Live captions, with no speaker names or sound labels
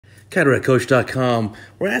CataractCoach.com,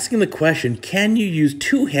 we're asking the question, can you use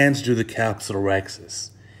two hands to do the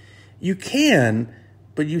capsulorhexis? You can,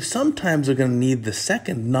 but you sometimes are going to need the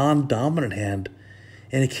second non-dominant hand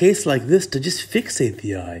in a case like this to just fixate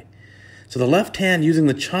the eye. So the left hand using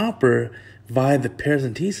the chopper via the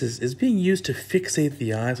paracentesis is being used to fixate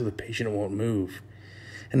the eye so the patient won't move.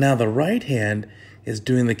 And now the right hand is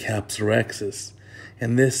doing the capsulorhexis.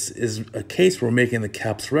 And this is a case where we're making the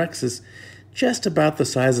capsulorhexis just about the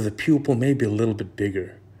size of the pupil, maybe a little bit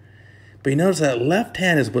bigger. But you notice that left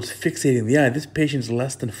hand is what's fixating the eye. This patient is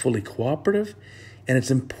less than fully cooperative, and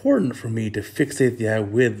it's important for me to fixate the eye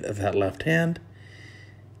with that left hand.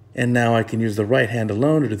 And now I can use the right hand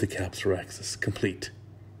alone to do the capsulorhexis complete.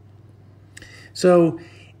 So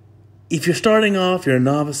if you're starting off, you're a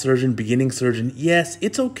novice surgeon, beginning surgeon, yes,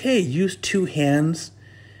 it's okay. Use two hands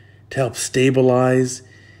to help stabilize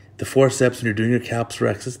the forceps when you're doing your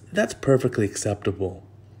capsulorhexis. That's perfectly acceptable.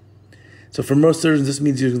 So for most surgeons, this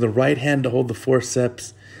means using the right hand to hold the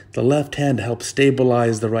forceps, the left hand to help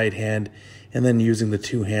stabilize the right hand, and then using the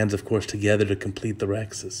two hands, of course, together to complete the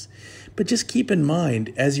rhexis. But just keep in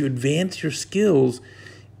mind, as you advance your skills,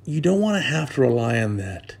 you don't want to have to rely on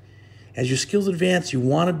that. As your skills advance, you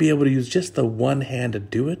want to be able to use just the one hand to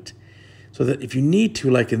do it, so that if you need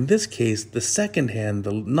to, like in this case, the second hand,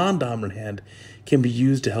 the non-dominant hand, can be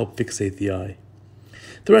used to help fixate the eye.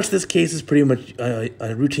 The rest of this case is pretty much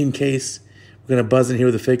a routine case. We're going to buzz in here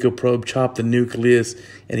with a phaco probe, chop the nucleus,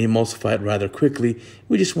 and emulsify it rather quickly.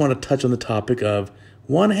 We just want to touch on the topic of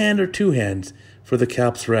one hand or two hands for the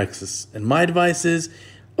capsulorhexis. And my advice is,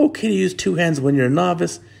 okay to use two hands when you're a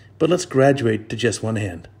novice, but let's graduate to just one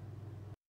hand.